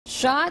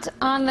Shot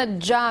on the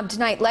job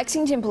tonight.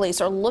 Lexington police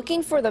are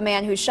looking for the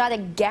man who shot a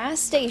gas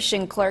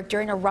station clerk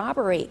during a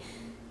robbery.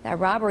 That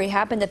robbery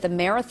happened at the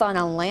Marathon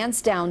on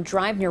Lansdowne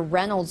Drive near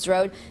Reynolds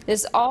Road.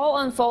 This all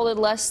unfolded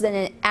less than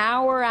an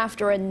hour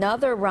after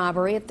another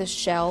robbery at the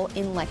Shell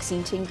in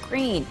Lexington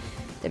Green.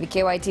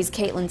 WKYT's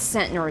Caitlin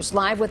Sentner is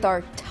live with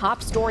our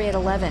top story at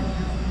 11.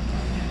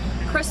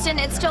 Kristen,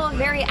 it's still a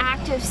very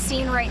active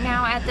scene right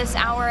now at this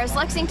hour as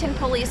Lexington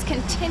police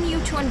continue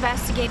to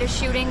investigate a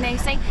shooting they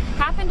say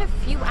happened a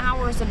few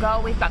hours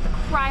ago. We've got the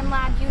crime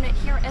lab unit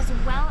here as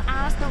well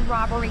as the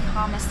robbery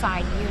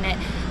homicide unit.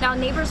 Now,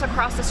 neighbors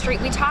across the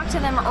street, we talked to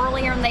them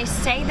earlier and they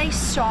say they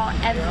saw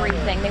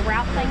everything. They were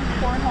out playing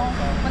cornhole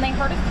when they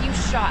heard a few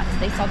shots.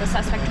 They saw the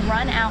suspect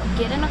run out,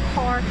 get in a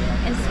car,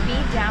 and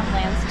speed down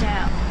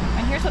Lansdowne.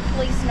 And here's what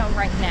police know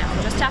right now.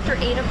 Just after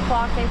 8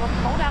 o'clock, they were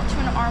called out to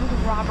an armed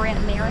robbery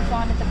at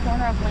Marathon at the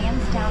corner of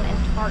Lansdowne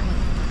and Tartan.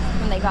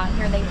 When they got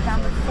here, they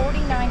found the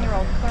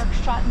 49-year-old clerk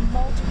shot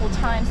multiple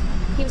times.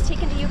 He was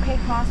taken to UK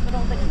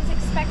hospital, but he's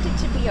expected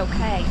to be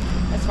okay.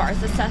 As far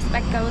as the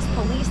suspect goes,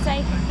 police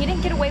say he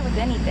didn't get away with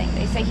anything.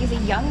 They say he's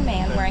a young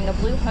man wearing a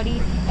blue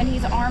hoodie, and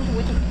he's armed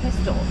with a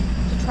pistol.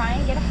 To try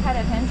and get ahead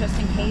of him, just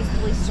in case,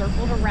 police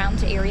circled around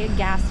to area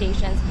gas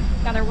stations.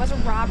 Now, there was a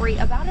robbery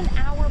about an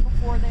hour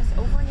before this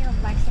over near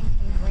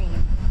Lexington Green.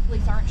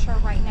 Police aren't sure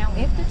right now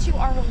if the two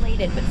are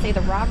related, but say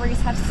the robberies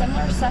have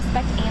similar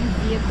suspect and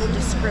vehicle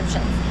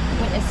descriptions.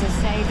 Witnesses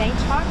say they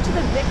talk to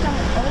the victim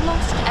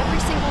almost every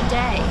single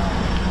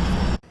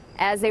day.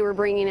 As they were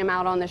bringing him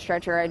out on the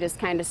stretcher, I just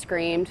kind of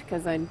screamed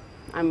because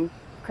I'm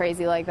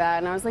crazy like that.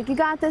 And I was like, "You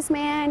got this,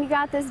 man, you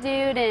got this,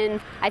 dude." And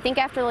I think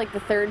after like the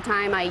third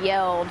time I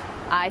yelled,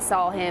 I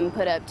saw him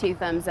put up 2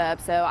 thumbs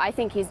up. So I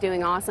think he's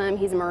doing awesome.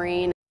 He's a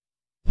Marine.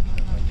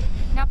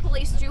 Now,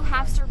 police do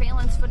have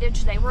surveillance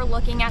footage they were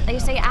looking at. They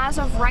say as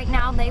of right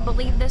now, they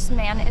believe this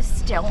man is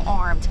still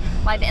armed.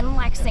 Live in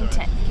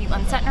Lexington,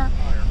 Caitlin Sentner,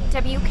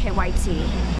 WKYT.